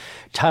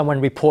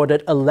Taiwan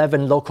reported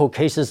 11 local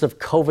cases of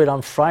COVID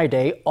on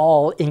Friday,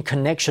 all in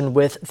connection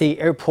with the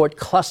airport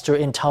cluster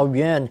in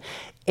Taoyuan.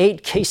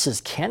 8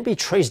 cases can be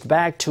traced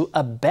back to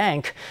a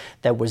bank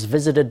that was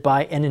visited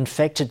by an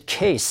infected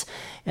case.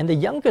 And the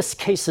youngest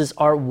cases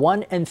are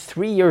 1 and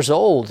 3 years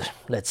old.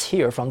 Let's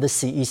hear from the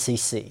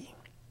CECC.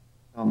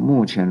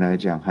 目前来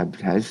讲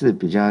还是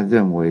比较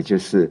认为就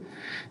是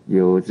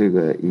由这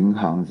个银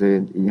行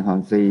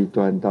这一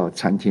端到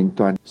餐厅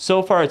端。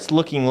 So far it's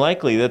looking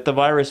likely that the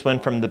virus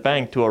went from the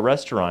bank to a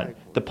restaurant.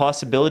 The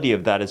possibility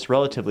of that is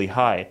relatively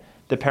high.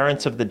 The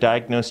parents of the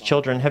diagnosed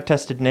children have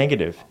tested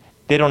negative.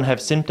 They don't have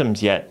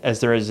symptoms yet as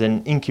there is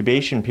an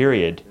incubation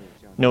period.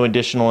 No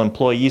additional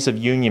employees of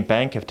Union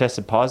Bank have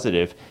tested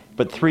positive,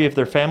 but 3 of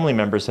their family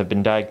members have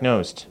been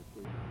diagnosed.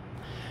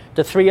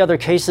 The 3 other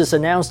cases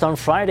announced on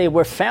Friday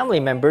were family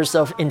members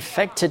of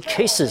infected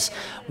cases.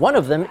 One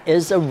of them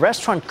is a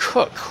restaurant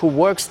cook who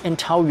works in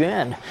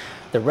Taoyuan.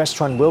 The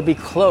restaurant will be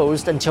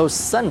closed until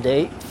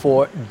Sunday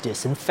for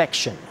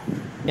disinfection.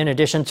 In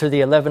addition to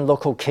the 11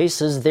 local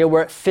cases, there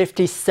were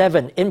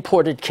 57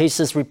 imported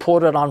cases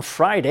reported on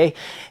Friday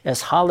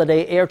as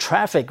holiday air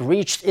traffic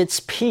reached its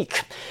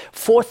peak.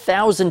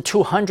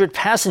 4,200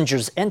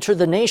 passengers entered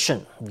the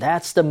nation.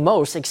 That's the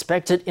most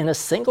expected in a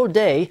single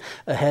day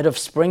ahead of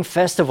Spring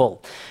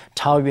Festival.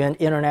 Taoyuan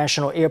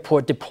International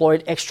Airport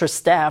deployed extra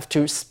staff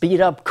to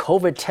speed up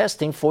COVID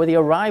testing for the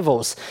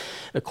arrivals.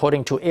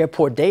 According to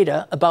airport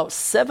data, about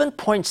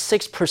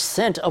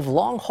 7.6% of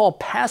long-haul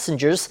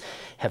passengers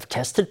have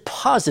tested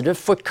positive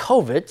for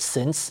COVID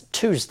since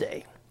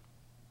Tuesday.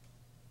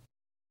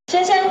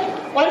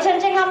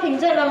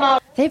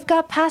 They've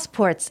got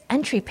passports,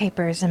 entry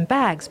papers, and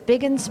bags,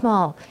 big and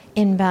small.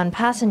 Inbound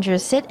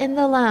passengers sit in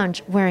the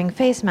lounge wearing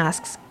face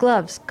masks,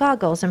 gloves,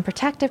 goggles, and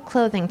protective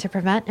clothing to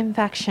prevent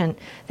infection.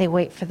 They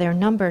wait for their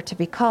number to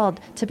be called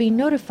to be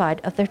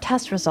notified of their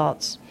test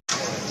results.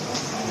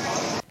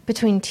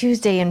 Between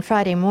Tuesday and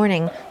Friday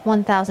morning,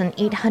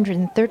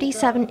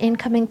 1,837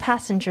 incoming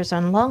passengers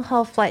on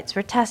long-haul flights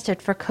were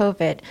tested for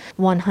COVID.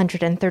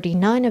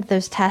 139 of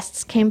those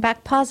tests came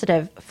back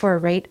positive for a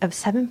rate of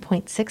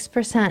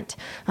 7.6%.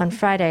 On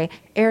Friday,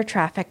 air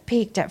traffic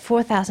peaked at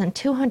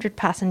 4,200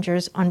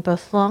 passengers on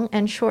both long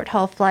and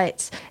short-haul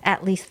flights.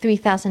 At least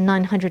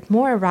 3,900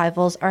 more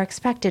arrivals are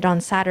expected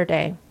on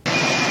Saturday.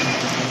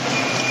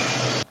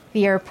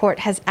 The airport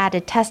has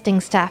added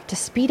testing staff to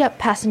speed up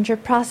passenger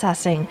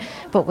processing,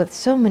 but with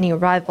so many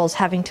arrivals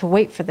having to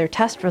wait for their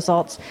test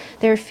results,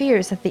 there are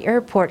fears that the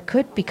airport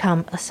could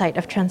become a site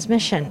of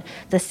transmission.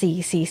 The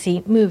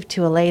CECC moved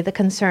to allay the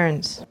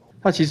concerns.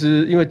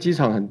 Actually,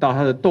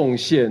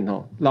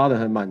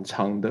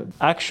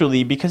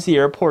 because the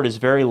airport is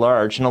very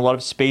large and a lot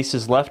of space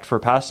is left for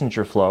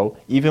passenger flow,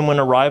 even when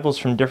arrivals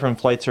from different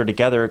flights are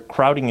together,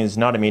 crowding is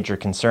not a major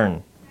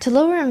concern. To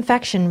lower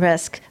infection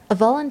risk, a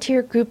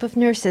volunteer group of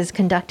nurses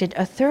conducted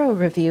a thorough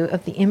review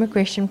of the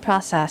immigration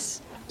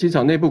process.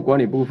 When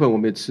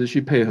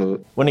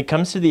it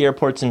comes to the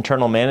airport's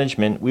internal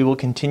management, we will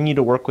continue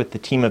to work with the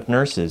team of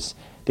nurses.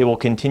 They will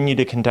continue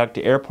to conduct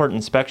airport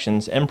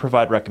inspections and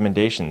provide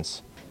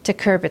recommendations. To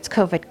curb its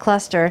COVID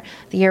cluster,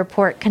 the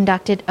airport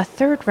conducted a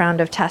 3rd round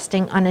of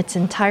testing on its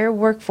entire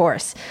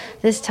workforce.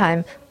 This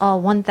time,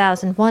 all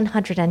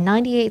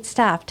 1,198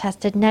 staff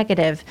tested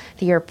negative.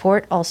 The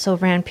airport also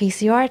ran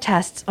PCR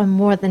tests on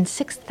more than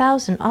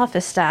 6,000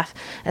 office staff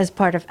as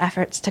part of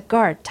efforts to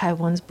guard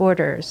Taiwan's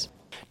borders.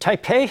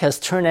 Taipei has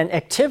turned an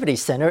activity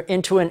center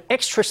into an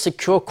extra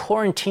secure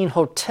quarantine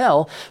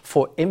hotel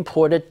for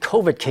imported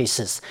COVID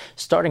cases.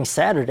 Starting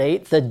Saturday,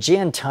 the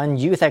Jiantan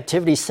Youth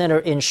Activity Center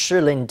in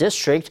Shilin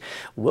District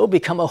will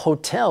become a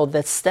hotel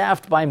that's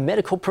staffed by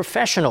medical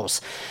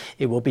professionals.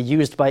 It will be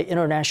used by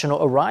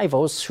international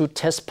arrivals who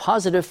test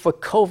positive for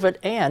COVID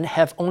and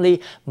have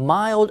only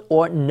mild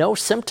or no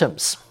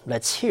symptoms.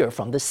 Let's hear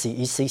from the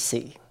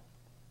CECC.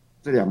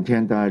 这2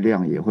天大概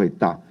量也会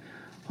大。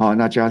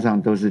 那加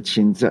上都是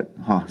轻症，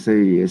所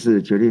以也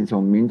是决定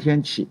从明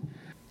天起。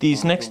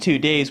 These next 2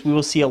 days, we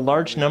will see a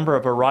large number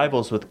of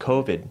arrivals with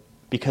COVID.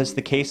 Because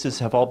the cases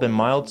have all been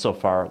mild so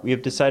far, we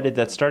have decided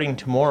that starting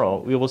tomorrow,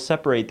 we will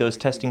separate those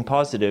testing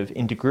positive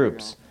into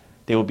groups.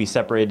 They will be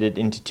separated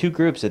into 2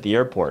 groups at the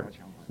airport.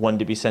 One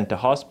to be sent to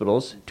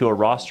hospitals, to a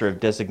roster of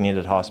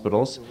designated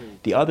hospitals.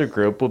 The other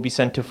group will be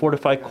sent to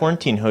fortified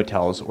quarantine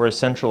hotels or a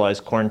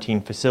centralized quarantine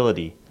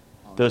facility.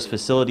 Those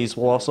facilities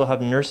will also have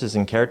nurses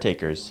and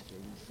caretakers.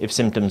 If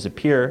symptoms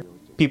appear,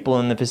 people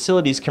in the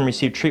facilities can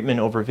receive treatment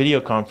over video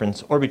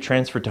conference or be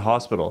transferred to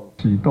hospital.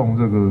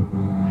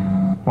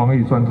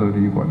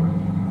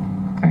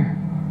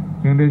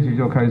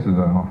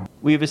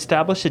 We have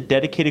established a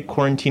dedicated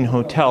quarantine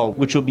hotel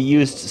which will be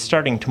used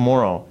starting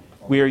tomorrow.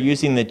 We are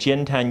using the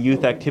Jiantan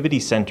Youth Activity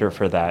Center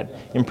for that.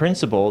 In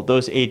principle,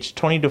 those aged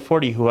 20 to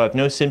 40 who have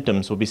no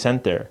symptoms will be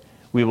sent there.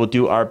 We will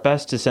do our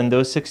best to send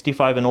those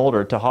 65 and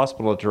older to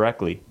hospital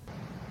directly.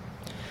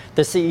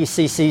 The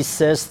CECC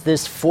says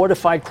this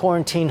fortified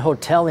quarantine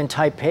hotel in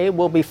Taipei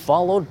will be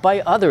followed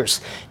by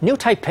others. New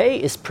Taipei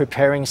is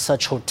preparing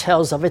such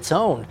hotels of its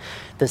own.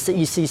 The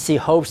CECC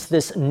hopes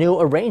this new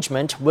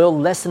arrangement will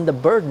lessen the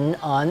burden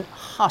on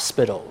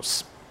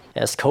hospitals.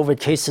 As COVID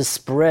cases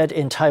spread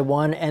in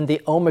Taiwan and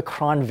the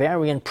Omicron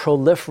variant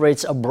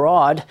proliferates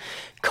abroad,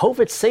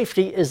 COVID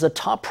safety is a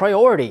top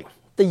priority.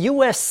 The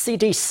U.S.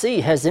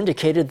 CDC has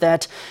indicated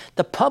that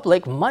the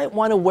public might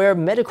want to wear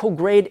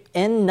medical-grade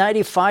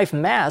N95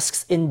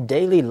 masks in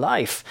daily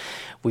life.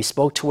 We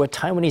spoke to a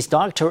Taiwanese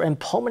doctor and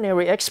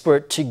pulmonary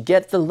expert to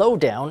get the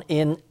lowdown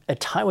in a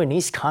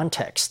Taiwanese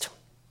context.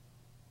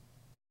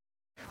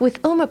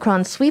 With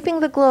Omicron sweeping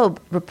the globe,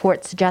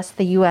 reports suggest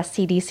the U.S.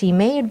 CDC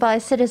may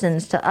advise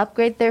citizens to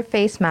upgrade their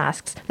face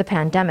masks. The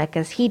pandemic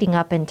is heating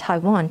up in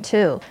Taiwan,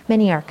 too.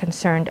 Many are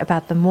concerned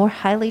about the more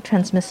highly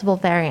transmissible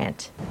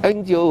variant.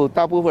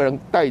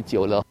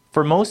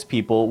 For most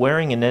people,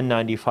 wearing an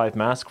N95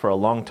 mask for a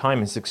long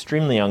time is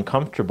extremely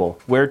uncomfortable.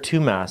 Wear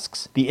 2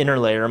 masks. The inner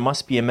layer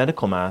must be a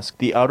medical mask.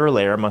 The outer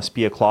layer must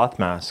be a cloth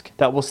mask.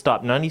 That will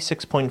stop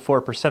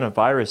 96.4% of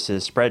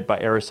viruses spread by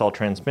aerosol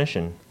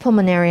transmission.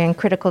 Pulmonary and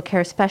critical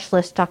care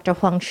specialist Dr.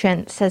 Huang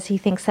Xuan says he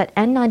thinks that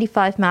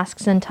N95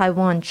 masks in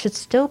Taiwan should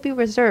still be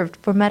reserved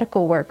for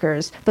medical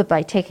workers. But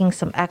by taking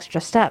some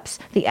extra steps,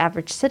 the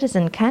average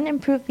citizen can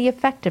improve the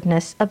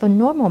effectiveness of a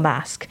normal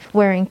mask.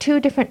 Wearing 2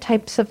 different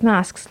types of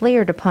masks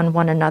layered upon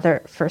one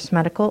another, first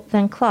medical,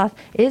 then cloth,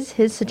 is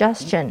his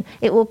suggestion.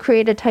 It will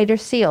create a tighter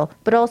seal,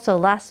 but also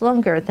last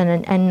longer than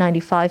an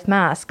N95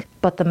 mask.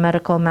 But the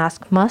medical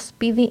mask must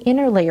be the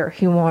inner layer,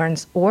 he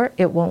warns, or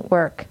it won't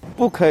work.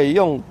 You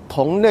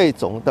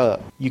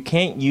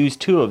can't use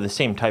 2 of the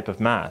same type of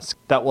mask.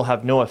 That will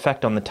have no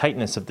effect on the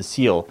tightness of the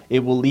seal.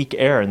 It will leak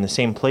air in the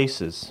same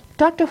places.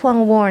 Dr.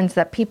 Huang warns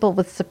that people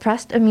with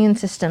suppressed immune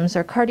systems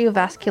or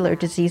cardiovascular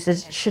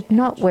diseases should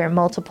not wear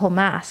multiple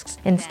masks.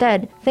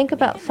 Instead, think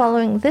about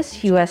following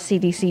this U.S.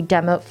 CDC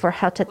demo for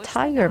how to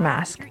tie your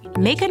mask.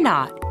 Make a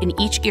knot in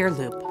each ear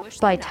loop.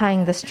 By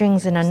tying the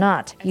strings in a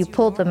knot, you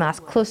pull the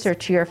mask closer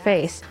to your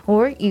face,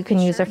 or you can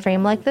use a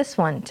frame like this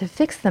one to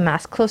fix the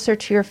mask closer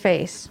to your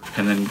face.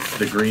 And then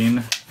the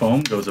green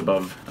foam goes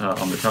above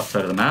on the top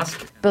side of the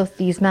mask. Both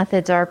these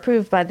methods are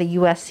approved by the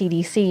U.S.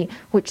 CDC,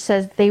 which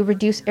says they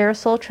reduce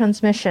aerosol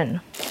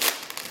transmission.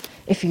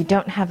 If you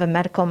don't have a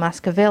medical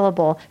mask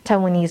available,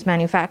 Taiwanese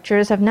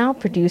manufacturers have now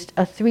produced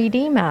a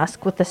 3D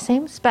mask with the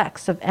same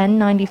specs of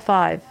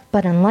N95.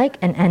 But unlike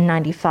an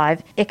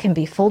N95, it can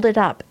be folded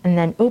up and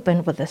then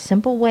opened with a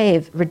simple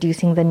wave,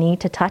 reducing the need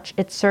to touch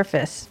its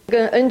surface.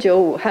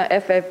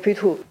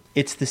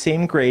 It's the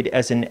same grade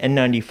as an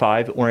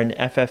N95 or an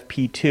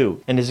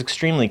FFP2 and is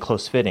extremely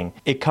close-fitting.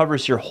 It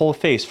covers your whole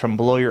face from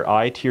below your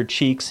eye to your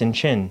cheeks and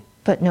chin.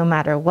 But no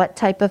matter what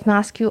type of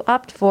mask you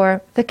opt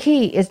for, the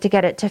key is to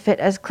get it to fit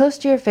as close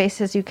to your face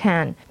as you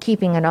can.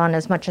 Keeping it on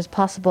as much as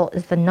possible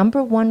is the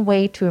 #1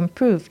 way to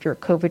improve your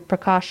COVID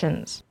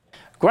precautions.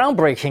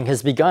 Groundbreaking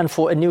has begun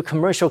for a new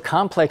commercial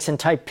complex in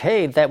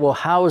Taipei that will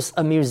house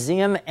a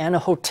museum and a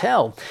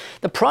hotel.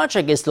 The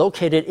project is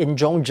located in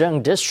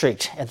Zhongzheng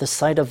District at the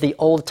site of the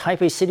old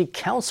Taipei City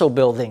Council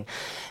building.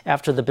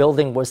 After the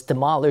building was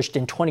demolished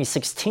in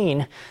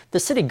 2016, the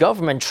city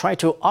government tried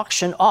to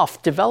auction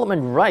off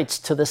development rights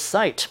to the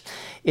site.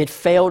 It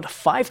failed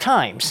 5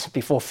 times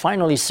before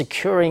finally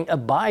securing a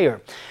buyer.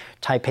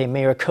 Taipei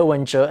Mayor Ko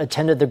Wen-je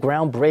attended the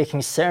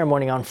groundbreaking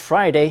ceremony on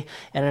Friday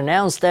and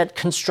announced that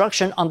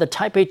construction on the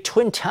Taipei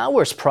Twin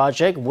Towers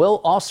project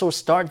will also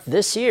start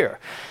this year.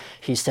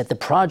 He said the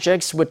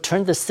projects would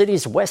turn the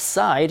city's west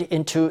side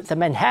into the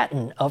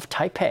Manhattan of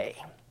Taipei.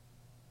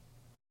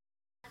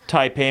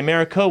 Taipei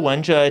Mayor Ko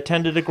Wen-je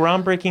attended a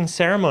groundbreaking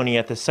ceremony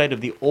at the site of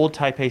the old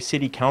Taipei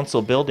City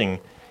Council building.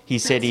 He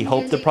said he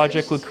hoped the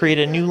project would create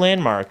a new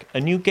landmark,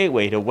 a new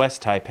gateway to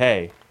West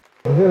Taipei.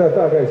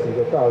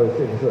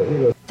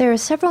 There are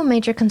several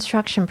major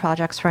construction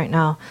projects right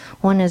now.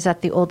 One is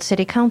at the old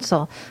city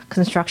council.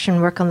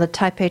 Construction work on the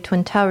Taipei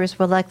Twin Towers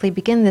will likely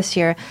begin this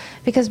year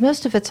because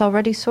most of it's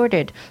already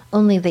sorted.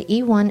 Only the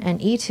E1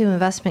 and E2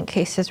 investment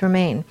cases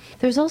remain.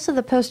 There's also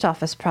the post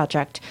office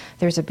project.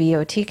 There's a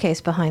BOT case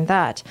behind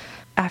that.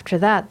 After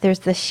that, there's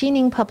the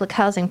Xining Public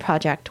Housing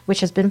Project, which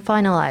has been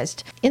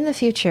finalized. In the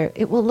future,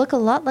 it will look a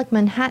lot like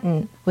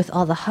Manhattan, with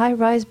all the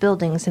high-rise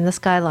buildings in the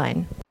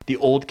skyline. The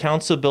old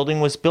council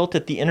building was built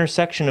at the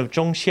intersection of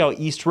Zhongxiao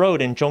East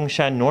Road and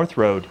Zhongshan North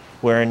Road,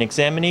 where an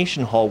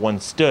examination hall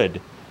once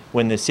stood.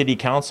 When the city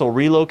council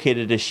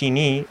relocated to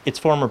Xining, its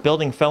former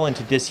building fell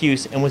into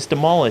disuse and was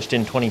demolished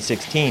in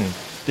 2016.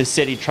 The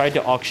city tried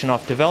to auction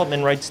off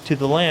development rights to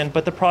the land,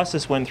 but the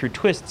process went through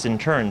twists and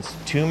turns,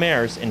 2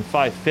 mayors and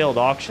 5 failed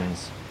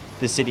auctions.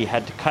 The city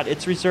had to cut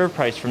its reserve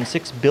price from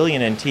 6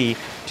 billion NT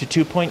to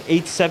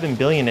 2.87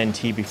 billion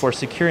NT before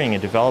securing a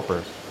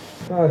developer.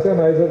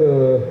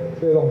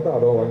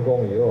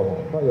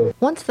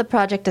 Once the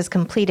project is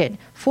completed,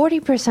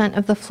 40%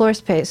 of the floor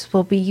space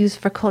will be used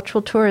for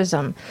cultural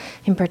tourism.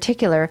 In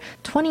particular,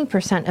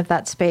 20% of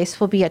that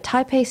space will be a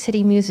Taipei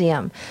City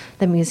Museum.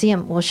 The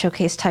museum will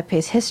showcase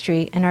Taipei's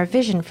history and our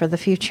vision for the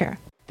future.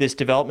 This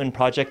development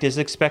project is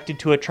expected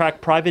to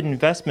attract private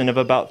investment of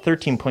about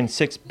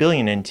 13.6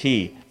 billion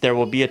NT. There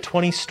will be a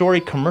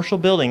 20-story commercial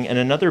building and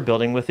another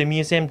building with a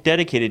museum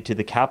dedicated to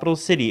the capital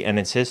city and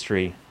its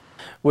history.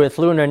 With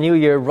Lunar New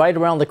Year right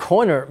around the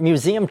corner,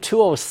 Museum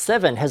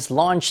 207 has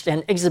launched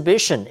an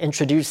exhibition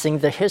introducing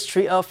the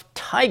history of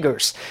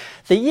tigers.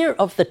 The Year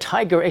of the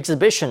Tiger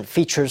exhibition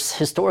features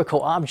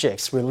historical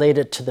objects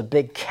related to the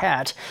big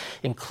cat,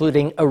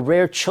 including a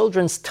rare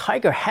children's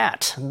tiger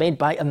hat made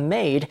by a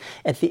maid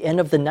at the end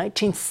of the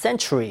 19th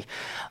century.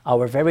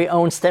 Our very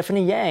own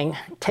Stephanie Yang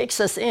takes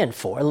us in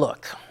for a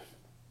look.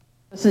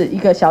 是一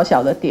个小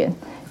小的点，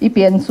一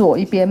边做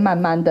一边慢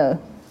慢的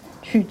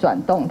去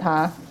转动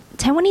它。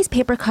 Taiwanese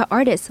paper cut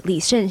artist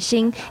Li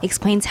Shenxing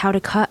explains how to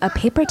cut a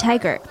paper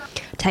tiger.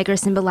 Tiger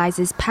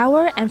symbolizes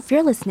power and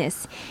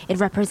fearlessness.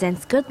 It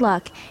represents good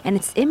luck, and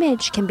its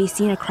image can be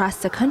seen across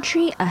the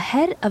country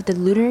ahead of the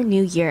Lunar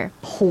New Year.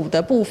 虎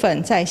的部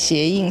分在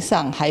谐音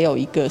上还有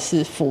一个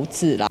是福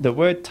字啦。 The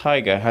word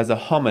tiger has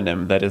a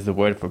homonym that is the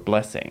word for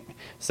blessing.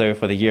 So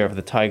for the Year of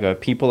the Tiger,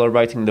 people are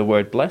writing the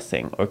word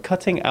blessing or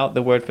cutting out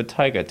the word for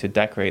tiger to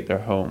decorate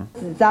their home.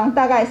 纸张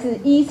大概是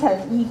1乘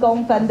1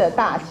公分的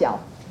大小。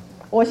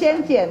 我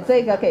先剪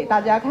这个给大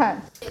家看。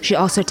 She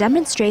also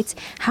demonstrates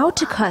how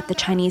to cut the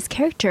Chinese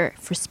character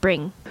for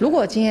spring. 如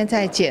果今天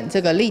在剪这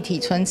个立体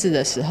春字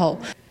的时候，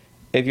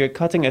 If you're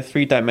cutting a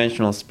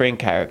three-dimensional spring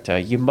character,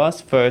 you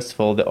must first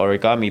fold the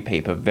origami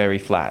paper very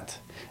flat.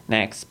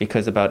 Next,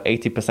 because about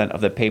 80% of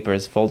the paper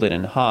is folded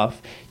in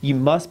half, you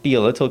must be a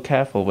little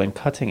careful when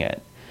cutting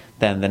it.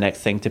 Then the next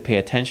thing to pay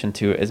attention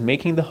to is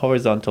making the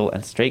horizontal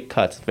and straight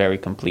cuts very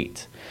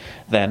complete.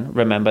 Then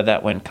remember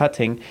that when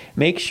cutting,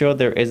 make sure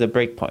there is a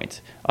breakpoint,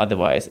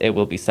 otherwise it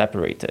will be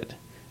separated.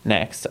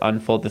 Next,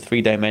 unfold the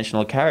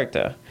three-dimensional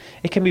character.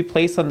 It can be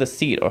placed on the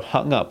seat or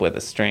hung up with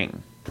a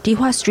string.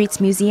 Dihua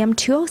Street's Museum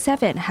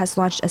 207 has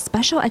launched a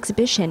special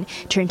exhibition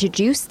to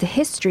introduce the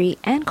history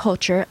and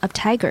culture of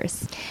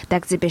tigers. The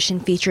exhibition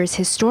features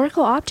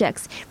historical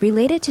objects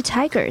related to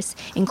tigers,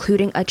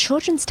 including a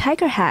children's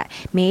tiger hat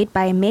made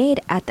by a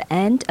maid at the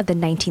end of the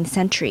 19th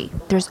century.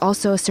 There's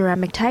also a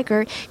ceramic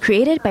tiger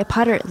created by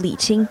potter Li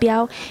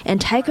Qingbiao and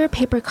tiger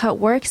paper cut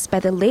works by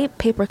the late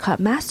paper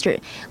cut master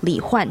Li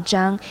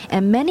Huanzhang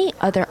and many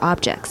other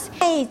objects.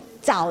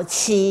 早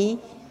期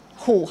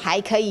虎还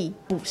可以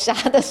捕杀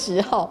的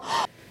时候。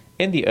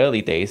 In the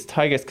early days,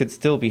 tigers could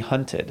still be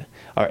hunted.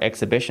 Our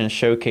exhibition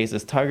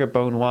showcases tiger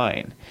bone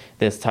wine.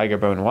 This tiger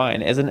bone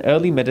wine is an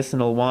early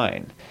medicinal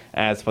wine.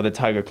 As for the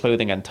tiger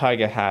clothing and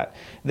tiger hat,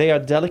 they are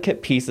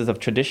delicate pieces of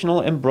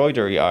traditional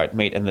embroidery art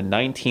made in the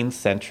 19th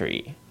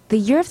century. The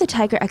Year of the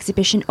Tiger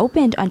exhibition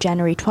opened on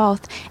January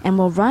 12th and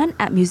will run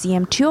at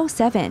Museum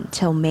 207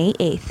 till May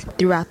 8th.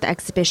 Throughout the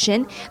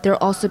exhibition, there will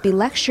also be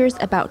lectures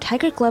about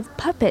tiger glove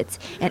puppets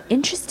and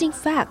interesting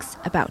facts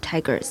about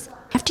tigers.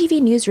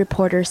 FTV News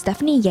reporter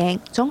Stephanie Yang,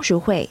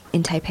 Zhongshuhui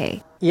in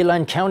Taipei.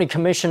 Yilan County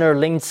Commissioner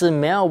Ling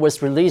Zimiao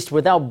was released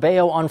without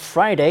bail on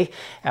Friday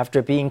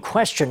after being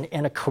questioned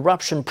in a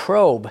corruption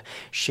probe.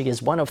 She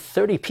is one of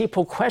 30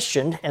 people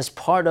questioned as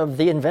part of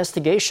the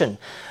investigation.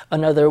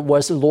 Another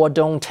was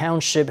Luodong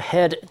Township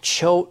head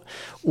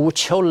Wu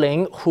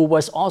Qiuling, who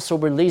was also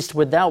released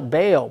without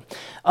bail.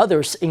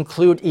 Others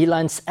include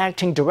Yilan's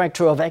acting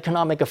director of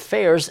economic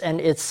affairs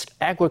and its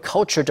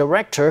agriculture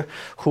director,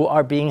 who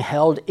are being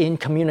held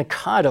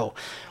incommunicado.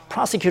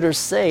 Prosecutors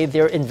say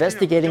they're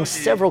investigating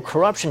several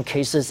corruption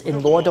cases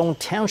in Luodong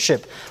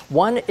Township.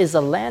 One is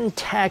a land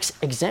tax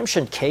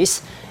exemption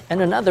case,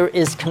 and another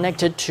is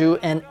connected to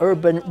an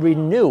urban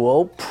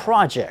renewal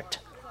project.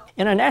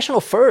 In a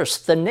national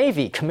first, the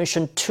Navy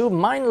commissioned 2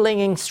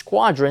 mine-laying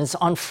squadrons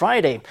on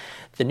Friday.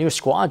 The new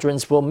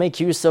squadrons will make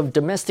use of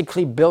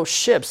domestically built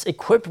ships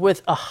equipped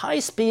with a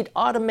high-speed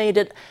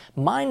automated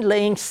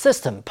mine-laying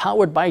system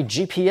powered by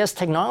GPS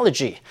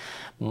technology.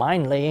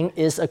 Mine-laying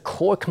is a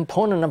core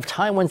component of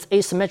Taiwan's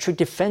asymmetric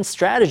defense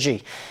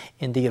strategy.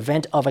 In the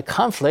event of a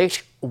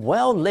conflict,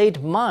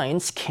 well-laid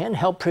mines can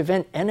help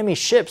prevent enemy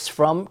ships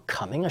from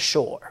coming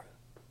ashore.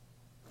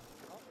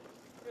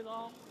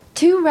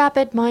 2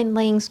 rapid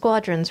mine-laying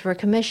squadrons were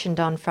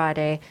commissioned on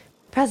Friday.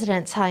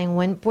 President Tsai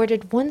Ing-wen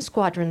boarded one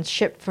squadron's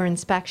ship for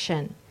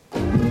inspection.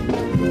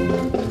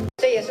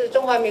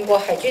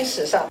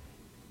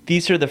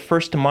 These are the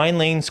first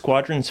mine-laying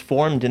squadrons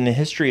formed in the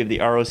history of the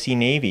ROC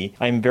Navy.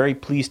 I am very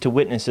pleased to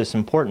witness this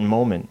important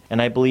moment,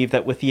 and I believe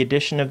that with the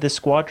addition of this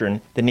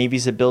squadron, the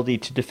Navy's ability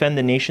to defend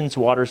the nation's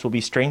waters will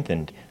be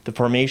strengthened. The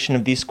formation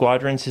of these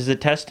squadrons is a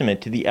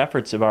testament to the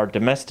efforts of our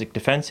domestic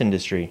defense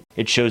industry.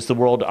 It shows the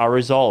world our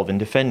resolve in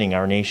defending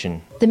our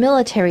nation. The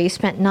military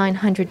spent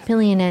 900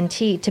 million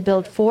NT to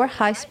build 4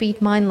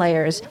 high-speed mine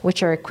layers,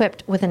 which are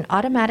equipped with an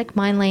automatic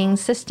mine-laying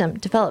system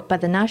developed by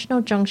the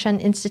National Zhongshan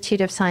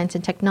Institute of Science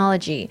and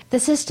Technology. The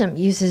system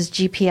uses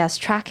GPS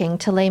tracking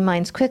to lay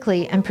mines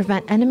quickly and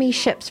prevent enemy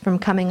ships from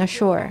coming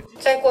ashore.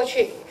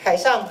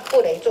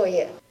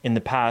 In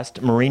the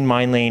past, marine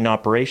mine-laying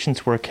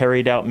operations were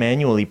carried out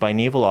manually by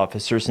naval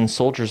officers and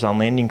soldiers on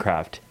landing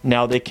craft.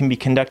 Now they can be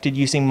conducted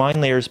using mine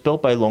layers built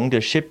by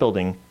Longde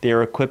Shipbuilding. They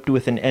are equipped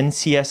with an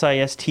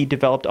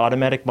NCSIST-developed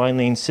automatic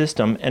mine-laying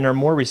system and are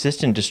more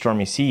resistant to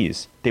stormy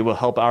seas. They will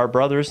help our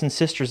brothers and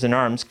sisters in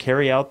arms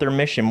carry out their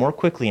mission more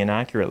quickly and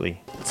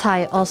accurately.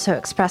 Tsai also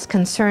expressed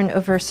concern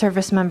over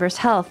service members'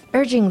 health,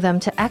 urging them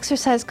to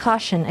exercise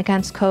caution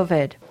against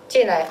COVID.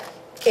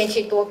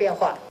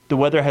 The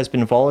weather has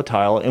been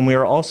volatile, and we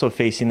are also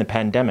facing the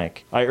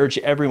pandemic. I urge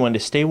everyone to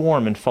stay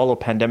warm and follow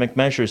pandemic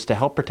measures to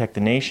help protect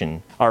the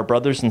nation. Our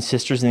brothers and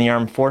sisters in the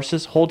armed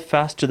forces hold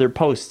fast to their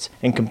posts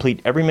and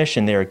complete every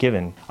mission they are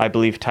given. I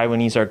believe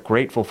Taiwanese are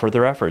grateful for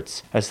their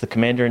efforts. As the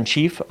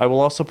Commander-in-Chief, I will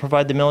also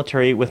provide the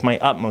military with my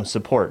utmost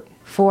support.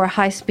 4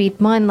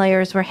 high-speed mine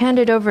layers were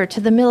handed over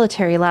to the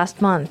military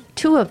last month.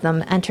 2 of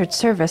them entered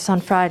service on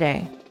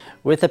Friday.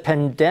 With the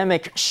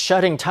pandemic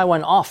shutting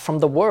Taiwan off from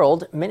the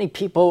world, many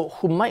people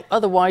who might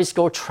otherwise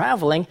go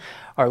traveling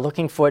are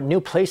looking for new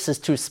places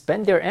to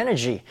spend their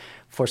energy.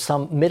 For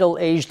some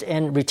middle-aged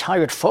and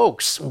retired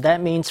folks,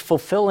 that means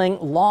fulfilling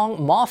long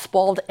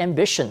mothballed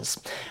ambitions.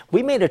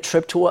 We made a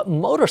trip to a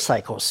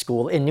motorcycle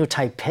school in New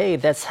Taipei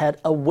that's had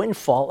a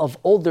windfall of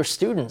older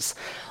students.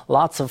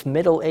 Lots of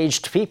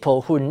middle-aged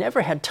people who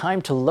never had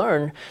time to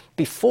learn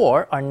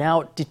before are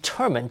now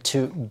determined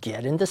to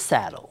get in the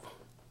saddle.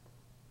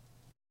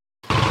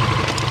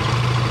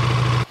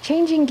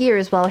 Changing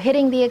gears while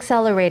hitting the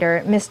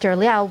accelerator, Mr.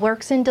 Liao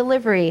works in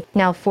delivery.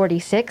 Now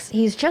 46,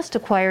 he's just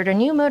acquired a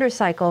new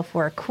motorcycle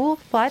for a cool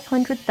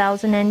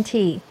 500,000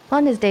 NT.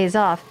 On his days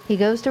off, he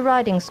goes to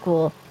riding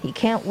school. He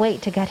can't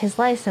wait to get his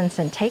license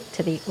and take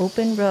to the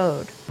open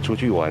road.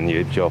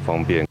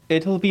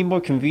 It'll be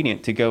more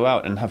convenient to go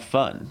out and have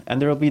fun,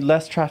 and there will be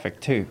less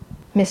traffic too.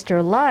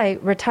 Mr. Lai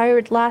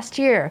retired last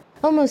year.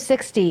 Almost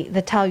 60,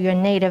 the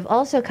Taoyuan native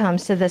also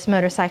comes to this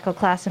motorcycle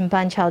class in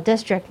Banqiao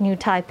District, New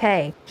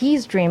Taipei.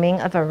 He's dreaming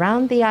of a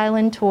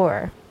round-the-island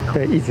tour.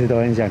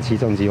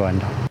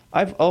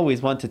 I've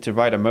always wanted to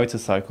ride a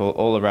motorcycle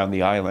all around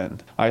the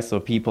island. I saw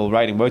people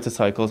riding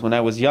motorcycles when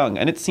I was young,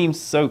 and it seems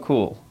so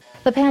cool.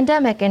 The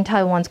pandemic and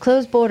Taiwan's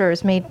closed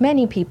borders made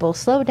many people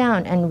slow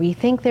down and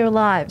rethink their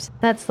lives.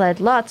 That's led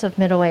lots of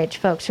middle-aged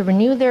folks to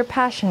renew their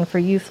passion for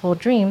youthful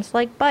dreams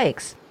like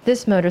bikes.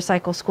 This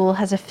motorcycle school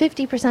has a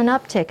 50%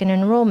 uptick in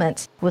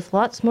enrollments, with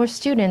lots more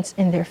students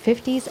in their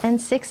 50s and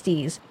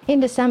 60s.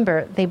 In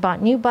December, they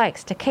bought new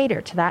bikes to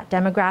cater to that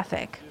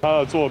demographic.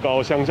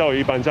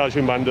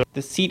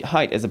 The seat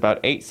height is about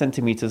 8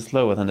 centimeters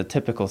lower than a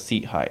typical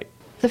seat height.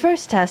 The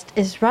first test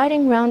is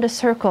riding round a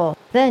circle.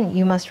 Then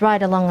you must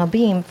ride along a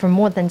beam for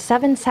more than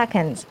 7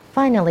 seconds.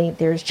 Finally,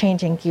 there's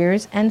changing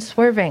gears and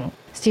swerving.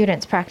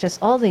 Students practice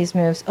all these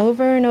moves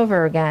over and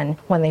over again.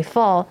 When they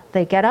fall,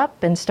 they get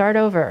up and start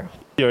over.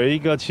 We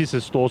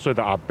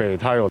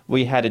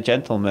had a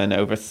gentleman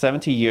over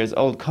 70 years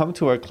old come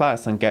to our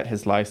class and get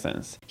his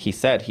license. He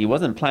said he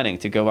wasn't planning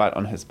to go out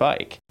on his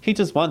bike. He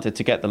just wanted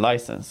to get the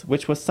license,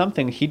 which was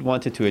something he'd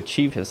wanted to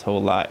achieve his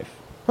whole life.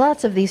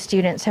 Lots of these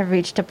students have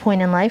reached a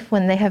point in life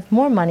when they have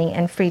more money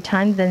and free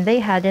time than they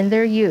had in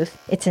their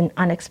youth. It's an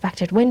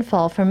unexpected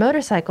windfall for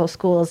motorcycle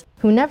schools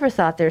who never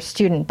thought their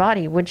student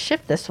body would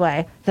shift this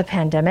way. The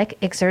pandemic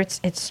exerts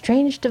its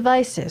strange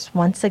devices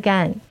once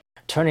again.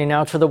 Turning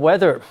now to the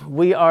weather.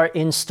 We are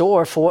in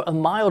store for a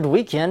mild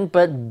weekend,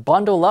 but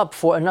bundle up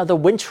for another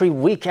wintry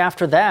week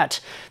after that.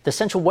 The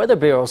Central Weather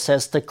Bureau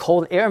says the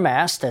cold air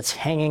mass that's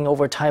hanging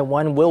over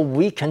Taiwan will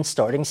weaken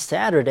starting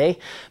Saturday.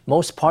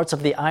 Most parts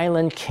of the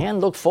island can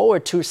look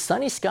forward to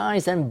sunny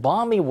skies and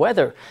balmy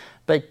weather.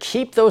 But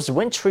keep those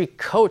wintry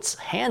coats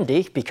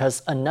handy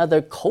because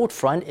another cold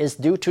front is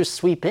due to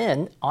sweep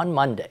in on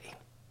Monday.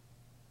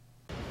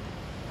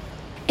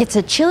 It's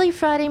a chilly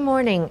Friday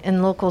morning,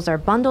 and locals are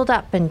bundled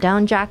up in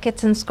down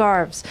jackets and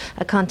scarves.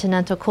 A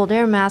continental cold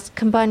air mass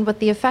combined with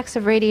the effects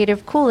of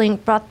radiative cooling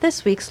brought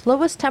this week's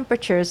lowest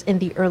temperatures in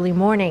the early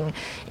morning.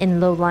 In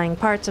low-lying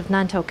parts of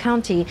Nantou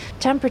County,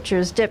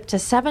 temperatures dipped to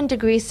 7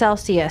 degrees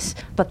Celsius,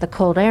 but the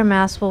cold air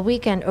mass will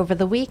weaken over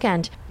the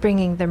weekend,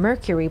 bringing the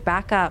mercury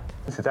back up.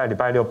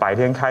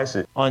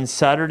 On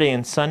Saturday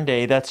and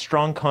Sunday, that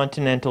strong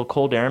continental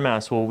cold air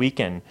mass will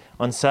weaken.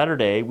 On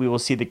Saturday, we will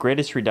see the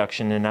greatest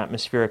reduction in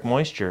atmospheric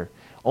moisture.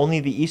 Only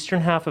the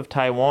eastern half of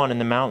Taiwan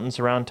and the mountains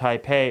around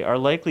Taipei are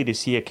likely to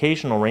see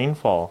occasional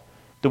rainfall.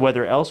 The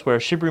weather elsewhere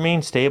should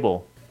remain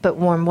stable. But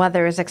warm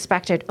weather is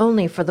expected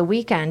only for the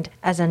weekend,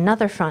 as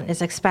another front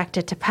is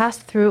expected to pass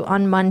through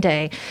on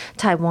Monday.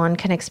 Taiwan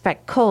can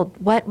expect cold,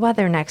 wet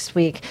weather next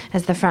week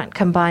as the front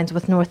combines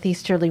with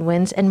northeasterly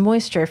winds and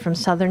moisture from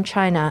southern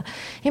China.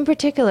 In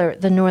particular,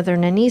 the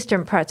northern and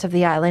eastern parts of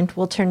the island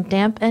will turn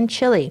damp and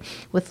chilly,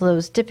 with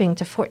lows dipping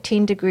to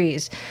 14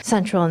 degrees.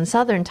 Central and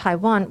southern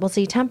Taiwan will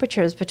see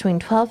temperatures between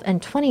 12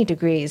 and 20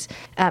 degrees.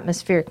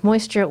 Atmospheric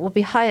moisture will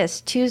be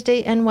highest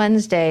Tuesday and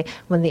Wednesday,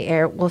 when the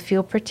air will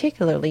feel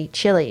particularly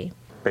chilly.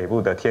 The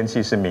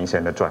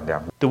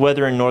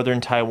weather in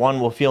northern Taiwan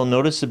will feel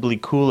noticeably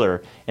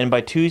cooler, and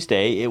by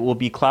Tuesday it will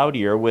be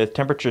cloudier with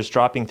temperatures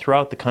dropping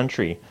throughout the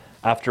country.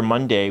 After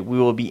Monday, we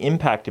will be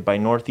impacted by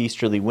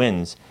northeasterly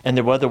winds, and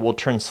the weather will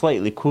turn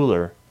slightly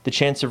cooler. The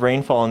chance of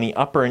rainfall in the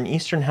upper and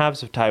eastern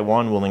halves of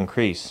Taiwan will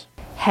increase.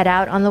 Head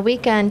out on the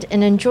weekend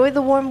and enjoy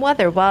the warm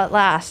weather while it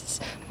lasts.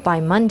 By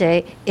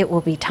Monday, it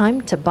will be time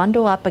to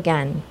bundle up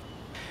again.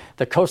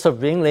 The coast of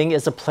Yingling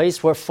is a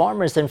place where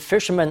farmers and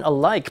fishermen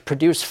alike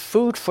produce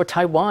food for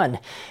Taiwan.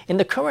 In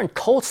the current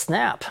cold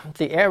snap,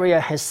 the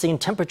area has seen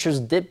temperatures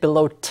dip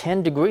below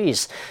 10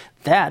 degrees.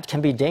 That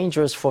can be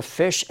dangerous for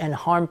fish and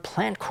harm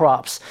plant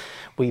crops.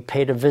 We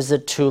paid a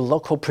visit to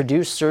local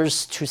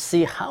producers to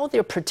see how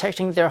they're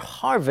protecting their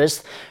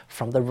harvest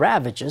from the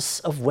ravages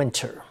of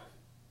winter.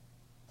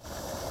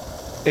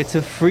 It's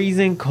a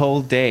freezing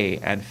cold day,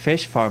 and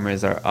fish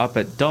farmers are up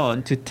at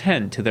dawn to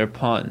tend to their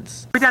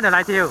ponds.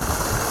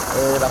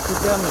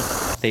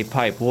 They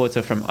pipe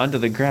water from under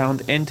the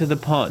ground into the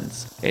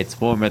ponds. It's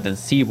warmer than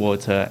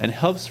seawater and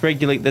helps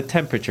regulate the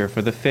temperature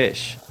for the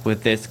fish.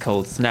 With this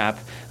cold snap,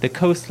 the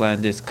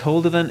coastland is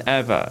colder than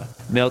ever.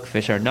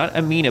 Milkfish are not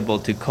amenable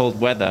to cold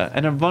weather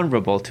and are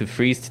vulnerable to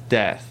freeze to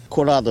death.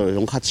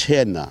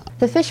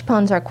 The fish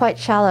ponds are quite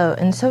shallow,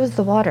 and so is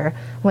the water.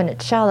 When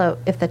it's shallow,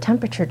 if the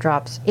temperature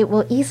drops, it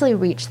will easily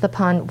reach the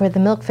pond where the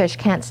milkfish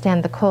can't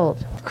stand the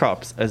cold.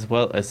 Crops as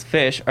well as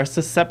fish are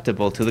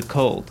susceptible to the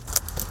cold.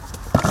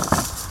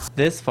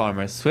 This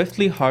farmer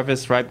swiftly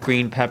harvests ripe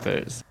green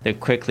peppers. They're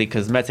quickly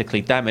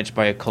cosmetically damaged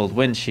by a cold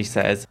wind, she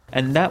says,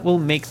 and that will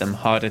make them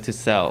harder to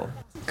sell.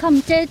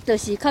 Covering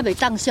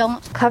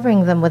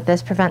them with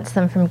this prevents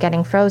them from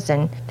getting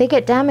frozen. They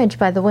get damaged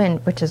by the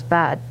wind, which is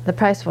bad. The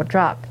price will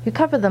drop. You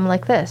cover them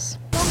like this.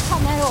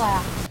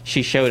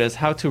 She showed us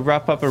how to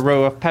wrap up a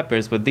row of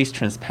peppers with these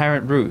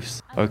transparent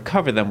roofs, or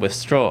cover them with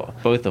straw,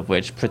 both of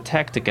which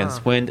protect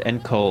against wind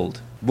and cold.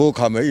 If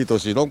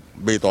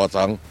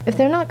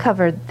they're not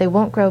covered, they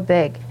won't grow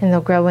big, and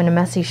they'll grow in a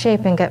messy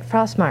shape and get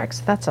frost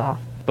marks, that's all.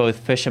 Both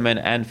fishermen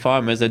and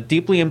farmers are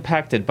deeply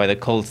impacted by the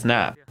cold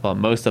snap. While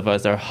most of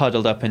us are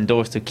huddled up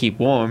indoors to keep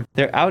warm,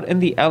 they're out in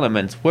the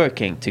elements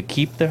working to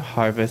keep their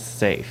harvest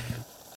safe.